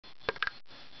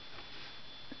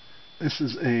This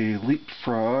is a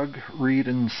LeapFrog, Read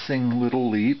and Sing Little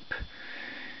Leap.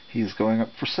 He's going up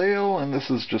for sale, and this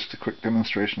is just a quick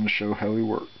demonstration to show how he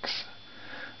works.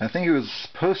 I think he was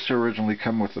supposed to originally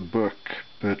come with a book,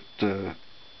 but this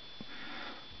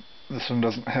one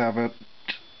doesn't have it.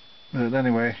 But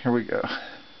anyway, here we go.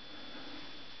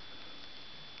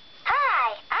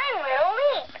 Hi, I'm Little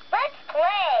Leap. Let's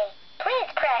play.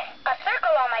 Please press a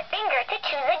circle on my finger to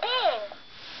choose a game.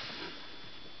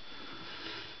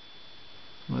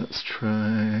 Let's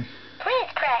try... Please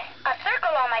press a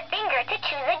circle on my finger to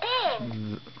choose a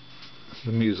game.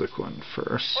 the music one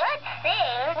first. Let's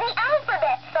sing the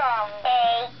alphabet song.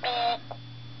 A, B.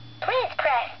 Please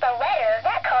press the letter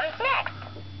that comes next.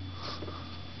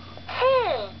 C.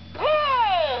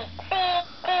 Yay! C,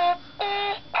 D,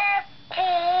 E, F, G,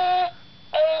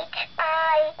 H,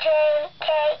 I, J, K,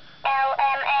 L,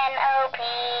 M, N, O, P,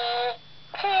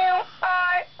 Q,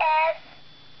 R, S.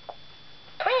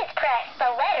 Please press the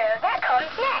letter that comes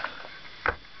next.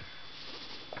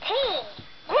 T.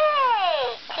 Yay!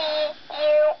 T,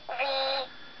 U, V,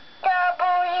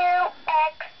 W,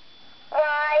 X,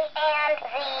 Y, and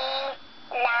Z.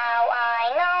 Now I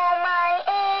know my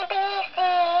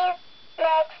ABCs.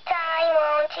 Next time,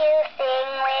 won't you sing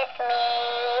with me?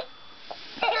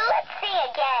 Let's sing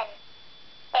again.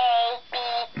 A, B,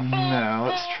 C, Now, D.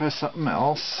 let's try something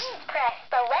else. Please press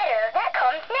the letter that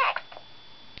comes next.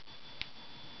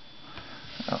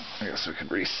 Oh, I guess we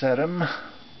could reset him.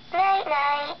 Night,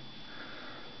 night.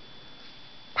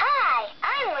 Hi,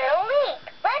 I'm Little Leap.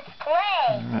 Let's play.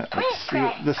 Alright, Please let's see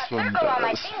what press this a one circle on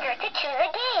my does. finger to choose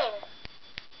a game.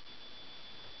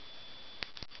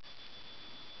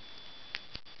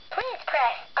 Please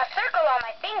press a circle on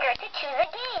my finger to choose a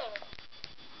game.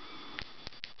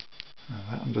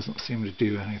 That one doesn't seem to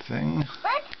do anything.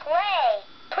 Let's play.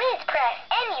 Please press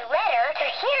any letter to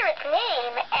hear its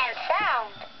name and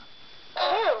sound.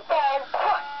 Q says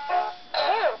quack. Q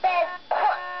says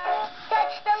quack.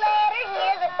 Touch the letter,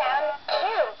 hear the sound. Q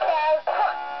says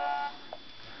quack.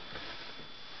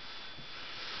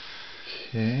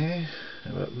 Okay,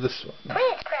 how about this one?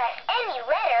 Please press any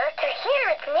letter to hear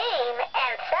its name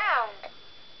and sound.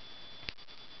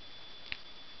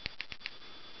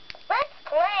 Let's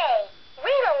play.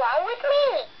 Read along with me.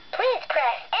 Please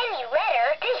press any letter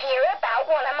to hear about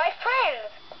one of my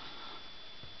friends.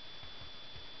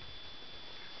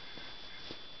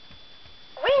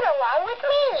 Read along with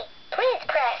me. Please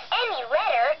press any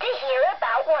letter to hear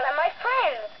about one of my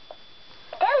friends.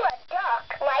 Della Duck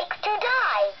likes to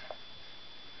dive.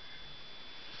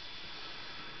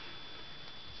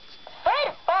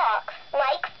 Fred Fox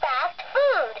likes fast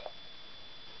food.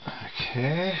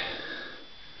 Okay.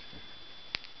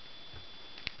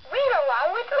 Read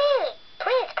along with me.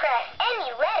 Please press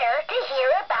any letter to hear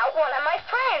about one of my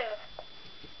friends.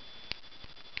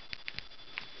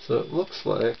 So it looks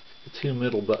like the two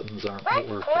middle buttons aren't Let's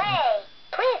working. play.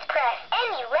 Please press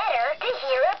any letter to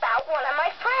hear about one of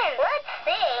my friends. Let's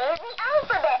sing the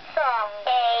alphabet song.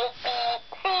 A, B,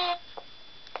 C.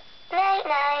 Night,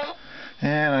 night.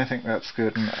 And I think that's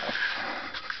good enough.